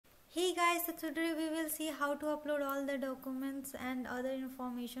so today we will see how to upload all the documents and other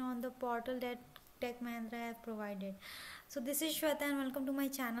information on the portal that Tech Mahindra has provided. So this is Shweta and welcome to my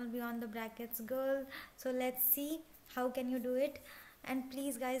channel Beyond the Brackets Girl. So let's see how can you do it, and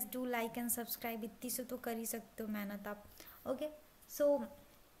please guys do like and subscribe. इतनी से तो कर ही सकते हो मेहनत आप. Okay, so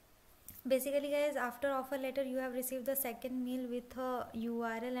basically guys, after offer letter you have received the second mail with a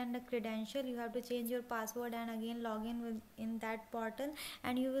URL and a credential. You have to change your password and again log in in that portal,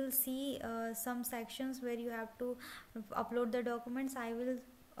 and you will see some sections where you have to upload the documents. I will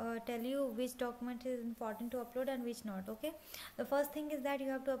tell you which document is important to upload and which not. Okay, the first thing is that you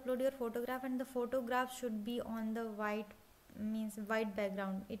have to upload your photograph, and the photograph should be on the white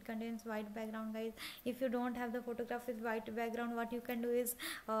background. It contains white background, guys. If you don't have the photograph with white background, what you can do is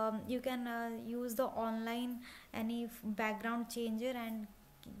you can use the online any background changer and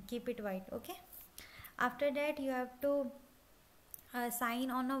keep it white. Okay, after that you have to sign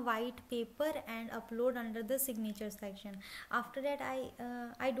on a white paper and upload under the signature section. After that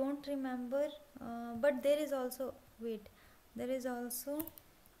I don't remember, but there is also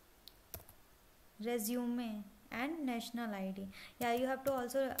resume and national ID. Yeah, you have to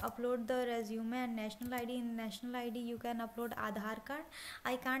also upload the resume and national ID. In national ID you can upload Aadhaar card.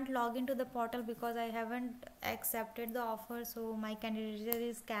 I can't log into the portal because I haven't accepted the offer, so my candidature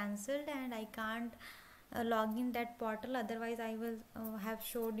is cancelled and I can't log in that portal. Otherwise I will have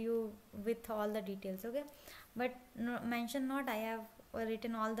showed you with all the details. Okay, but no, mention not, I have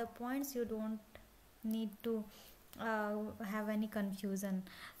written all the points. You don't need to have any confusion.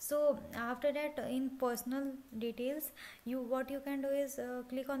 So after that, in personal details, what you can do is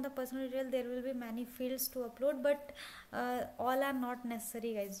click on the personal detail. There will be many fields to upload, but all are not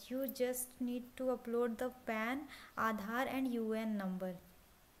necessary, guys. You just need to upload the PAN, Aadhaar and UAN number.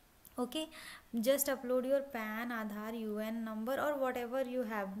 Okay, just upload your PAN, Aadhaar, UAN number or whatever you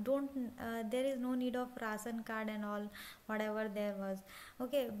have. Don't there is no need of ration card and all whatever there was.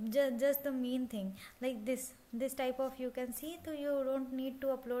 Okay, just the main thing like this type of you can see. So you don't need to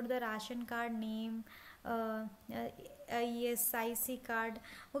upload the ration card name, ESIC card.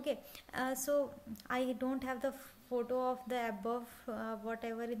 Okay, so I don't have the photo of the above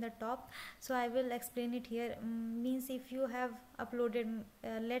whatever in the top, so I will explain it here. Means if you have uploaded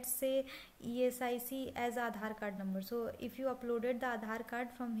let's say ESIC as Aadhaar card number, so if you uploaded the Aadhaar card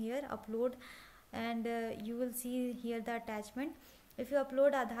from here, upload, and you will see here the attachment. If you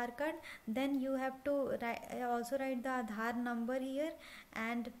upload Aadhaar card, then you have to also write the Aadhaar number here,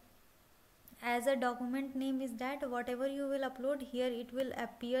 and as a document name is that whatever you will upload here, it will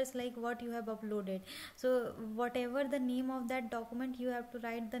appears like what you have uploaded. So whatever the name of that document, you have to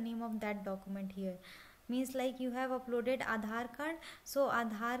write the name of that document here. Means like you have uploaded Aadhaar card, so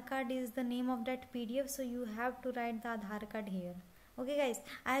Aadhaar card is the name of that PDF, so you have to write the Aadhaar card here. Okay guys,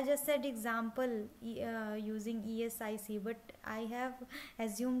 I have just said example using ESIC, but I have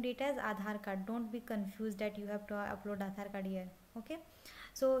assumed it as Aadhaar card. Don't be confused that you have to upload Aadhaar card here. Okay,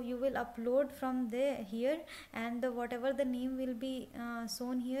 so you will upload from there here, and whatever the name will be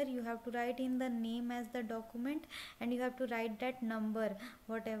shown here, you have to write in the name as the document, and you have to write that number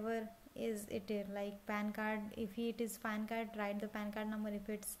whatever is it is, like PAN card. If it is PAN card, write the PAN card number. If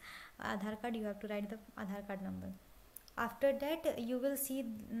it's Aadhaar card, you have to write the Aadhaar card number. After that you will see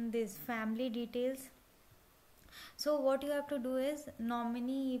this family details. So what you have to do is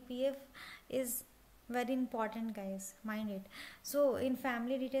nominee EPF is very important, guys, mind it. So in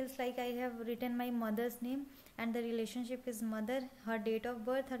family details, like I have written my mother's name and the relationship is mother, her date of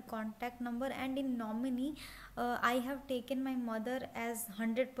birth, her contact number, and in nominee I have taken my mother as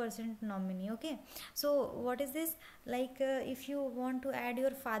 100% nominee. Okay, so what is this, like if you want to add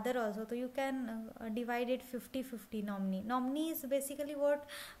your father also, so you can divide it 50-50. Nominee is basically what,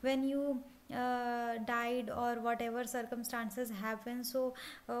 when you died or whatever circumstances happen, so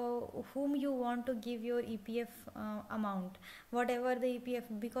whom you want to give your EPF amount, whatever the EPF,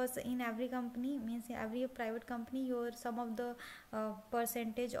 because in every company, means every private company, your some of the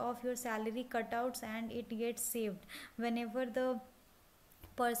percentage of your salary cutouts and it gets saved whenever the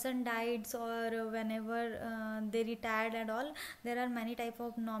person dies or whenever they retired and all. There are many type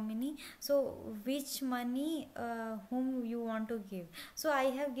of nominee, so which money whom you want to give. So I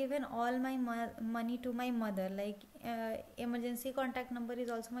have given all my money to my mother, like emergency contact number is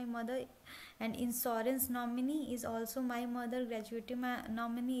also my mother, and insurance nominee is also my mother, gratuity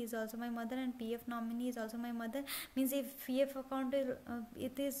nominee is also my mother, and PF nominee is also my mother. Means if PF account is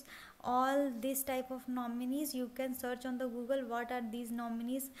it is all this type of nominees. You can search on the Google what are these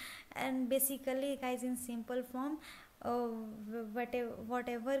nominees, and basically guys, in simple form,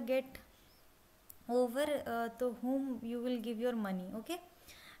 whatever get over to whom you will give your money. Okay,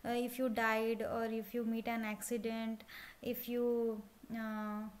 if you died or if you meet an accident, if you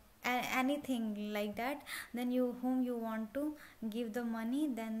anything like that, then you whom you want to give the money,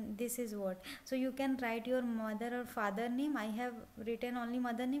 then this is what. So you can write your mother or father name. I have written only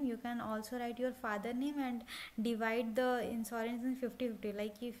mother name. You can also write your father name and divide the insurance in 50-50.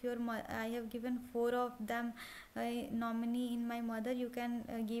 Like if your I have given 4 of them nominee in my mother, you can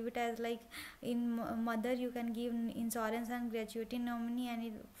give it as like in mother you can give insurance and gratuity nominee, and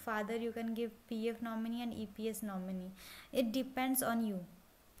in father you can give PF nominee and EPS nominee. It depends on you.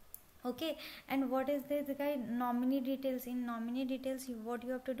 Okay, and what is this guy, nominee details? In nominee details, what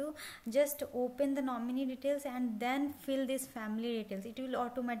you have to do, just open the nominee details and then fill this family details. It will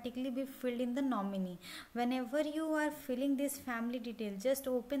automatically be filled in the nominee. Whenever you are filling this family detail, just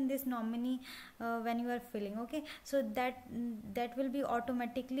open this nominee when you are filling. Okay, so that will be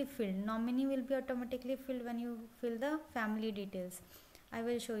automatically filled. Nominee will be automatically filled when you fill the family details. I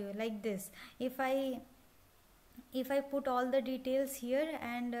will show you like this. If I put all the details here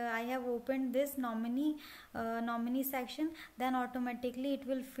and I have opened this nominee section, then automatically it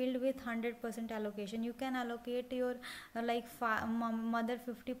will fill with 100% allocation. You can allocate your like mother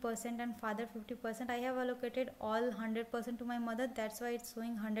 50% and father 50%. I have allocated all 100% to my mother, that's why it's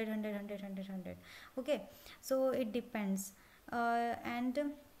showing 100 100 100 100 100. Okay, so it depends. And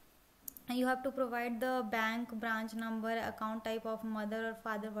you have to provide the bank branch number, account type of mother or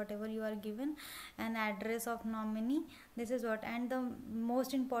father, whatever you are given, and address of nominee. This is what. And the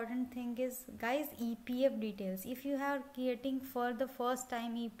most important thing is, guys, EPF details. If you are creating for the first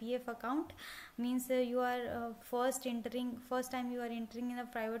time EPF account, means you are first time you are entering in a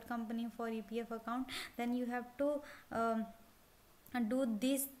private company for EPF account, then you have to do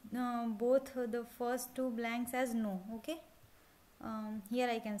this both the first 2 blanks as no. Okay, here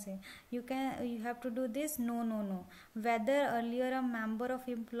I can say you have to do this no, whether earlier a member of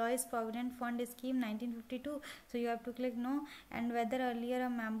Employees Provident Fund Scheme 1952, so you have to click no, and whether earlier a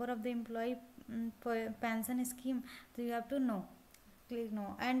member of the Employee Pension Scheme, so you have to no, click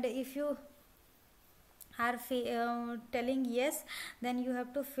no. And if you are telling yes, then you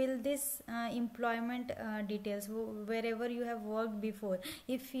have to fill this employment details wherever you have worked before.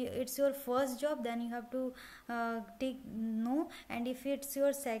 If it's your first job, then you have to tick no, and if it's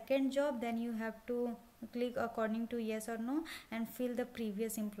your second job, then you have to click according to yes or no and fill the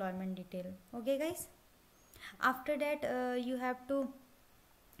previous employment detail. Okay guys, after that you have to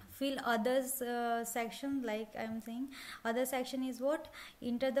fill others section. Like I am saying, other section is what,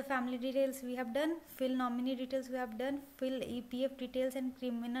 enter the family details we have done, fill nominee details we have done, fill EPF details, and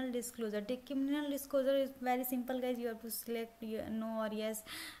criminal disclosure. The criminal disclosure is very simple guys. You have to select no or yes,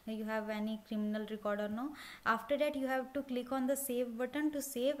 you have any criminal record or no. After that you have to click on the save button to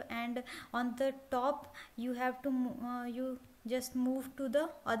save, and on the top you have to you just move to the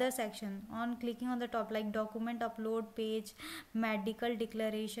other section on clicking on the top, like document upload page, medical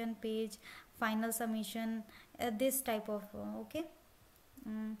declaration page, final submission, this type of okay.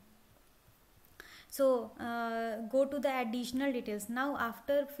 So go to the additional details. Now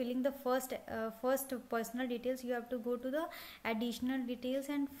after filling the first personal details, you have to go to the additional details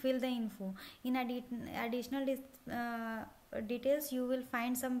and fill the info. In additional details you will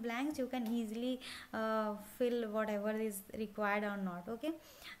find some blanks. You can easily fill whatever is required or not. Okay,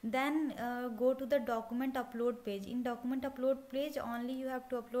 then go to the document upload page. In document upload page only you have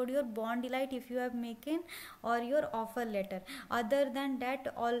to upload your bond elite if you have making, or your offer letter. Other than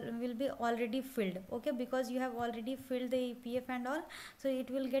that, all will be already filled. Okay, because you have already filled the EPF and all, so it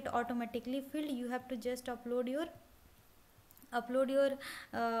will get automatically filled. You have to just upload your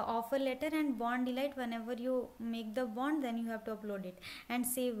offer letter and bond elite. Whenever you make the bond, then you have to upload it and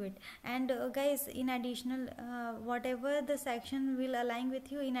save it. And guys, in additional whatever the section will align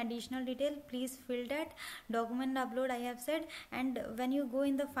with you in additional detail, please fill that. Document upload I have said. And when you go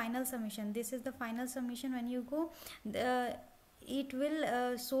in the final submission, this is the final submission. When you go, it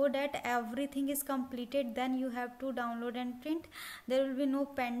will show that everything is completed, then you have to download and print. There will be no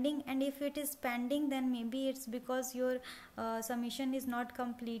pending, and if it is pending, then maybe it's because your submission is not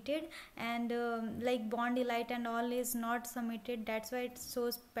completed, and like bond elite and all is not submitted, that's why it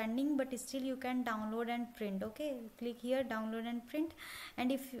shows pending. But still you can download and print. Okay, click here, download and print.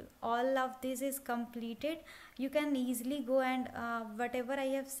 And if all of this is completed, you can easily go and whatever I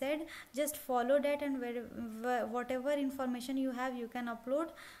have said, just follow that, and whatever information you have, you can upload.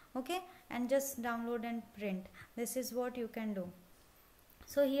 Okay, and just download and print. This is what you can do.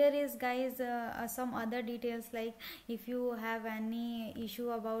 So here is guys some other details, like if you have any issue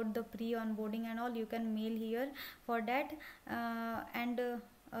about the pre-onboarding and all, you can mail here for that. And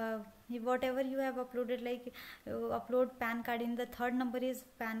whatever you have uploaded, like upload PAN card. In the third number is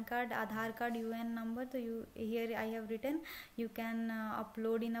PAN card, Aadhar card, UAN number. So you, here I have written, you can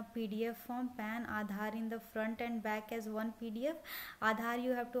upload in a PDF form, PAN, Aadhar in the front and back as one PDF. Aadhar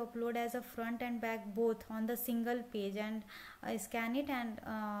you have to upload as a front and back both on the single page, and scan it and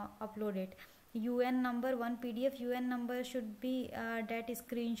upload it. UN number, one PDF. UN number should be that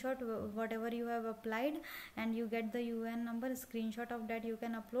screenshot whatever you have applied, and you get the UN number, screenshot of that you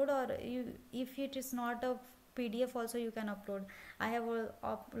can upload, or you, if it is not a PDF also you can upload. I have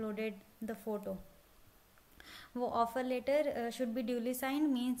uploaded the photo. Offer letter should be duly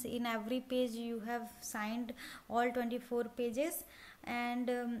signed, means in every page you have signed all 24 pages. And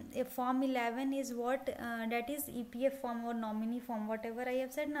form 11 is what, that is EPF form or nominee form, whatever I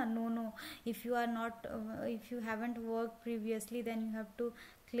have said. No, if you are not if you haven't worked previously, then you have to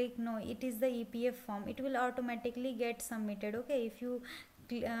click no. It is the EPF form, it will automatically get submitted. Okay, if you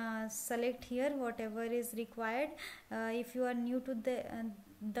select here whatever is required. If you are new to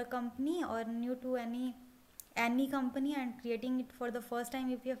the company, or new to any company and creating it for the first time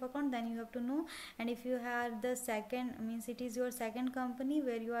EPF account, then you have to know. And if you have the second, means it is your second company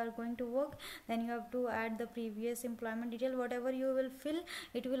where you are going to work, then you have to add the previous employment detail. Whatever you will fill,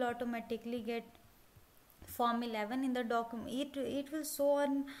 it will automatically get form 11 in the document. It will show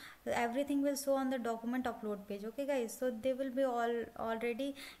on, everything will show on the document upload page. Okay guys, so they will be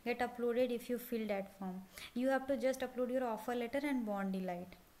already get uploaded if you fill that form. You have to just upload your offer letter and bond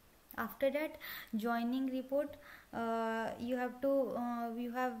delight. After that, joining report, you have to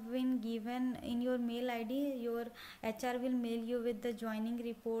you have been given in your mail ID, your HR will mail you with the joining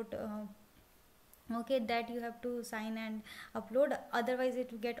report. Okay, that you have to sign and upload, otherwise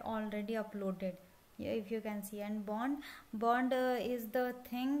it will get already uploaded. If you can see. And bond is the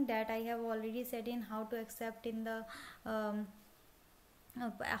thing that I have already said in how to accept in the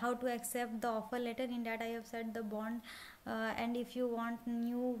how to accept the offer letter. In that I have said the bond, and if you want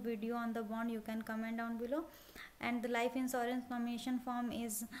new video on the bond, you can comment down below. And the life insurance nomination form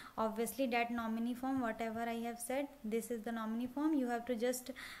is obviously that nominee form, whatever I have said, this is the nominee form. You have to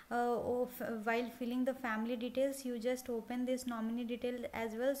just while filling the family details, you just open this nominee detail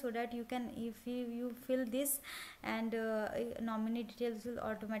as well, so that you can, if you fill this, and nominee details will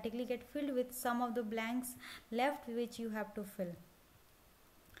automatically get filled with some of the blanks left which you have to fill.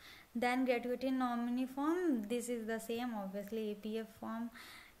 Then gratuity nominee form, this is the same, obviously EPF form.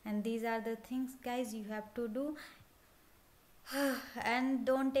 And these are the things guys you have to do. And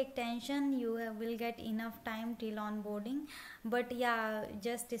don't take tension, you will get enough time till onboarding. But yeah,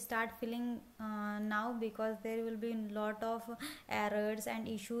 just start filling now, because there will be a lot of errors and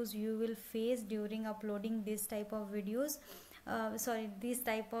issues you will face during uploading this type of videos. This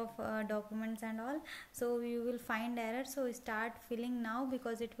type of documents and all. So you will find error, so start filling now,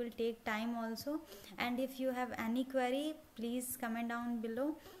 because it will take time also. And if you have any query, please comment down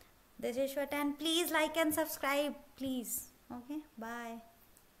below. This is Shweta, and please like and subscribe, please. Okay, bye.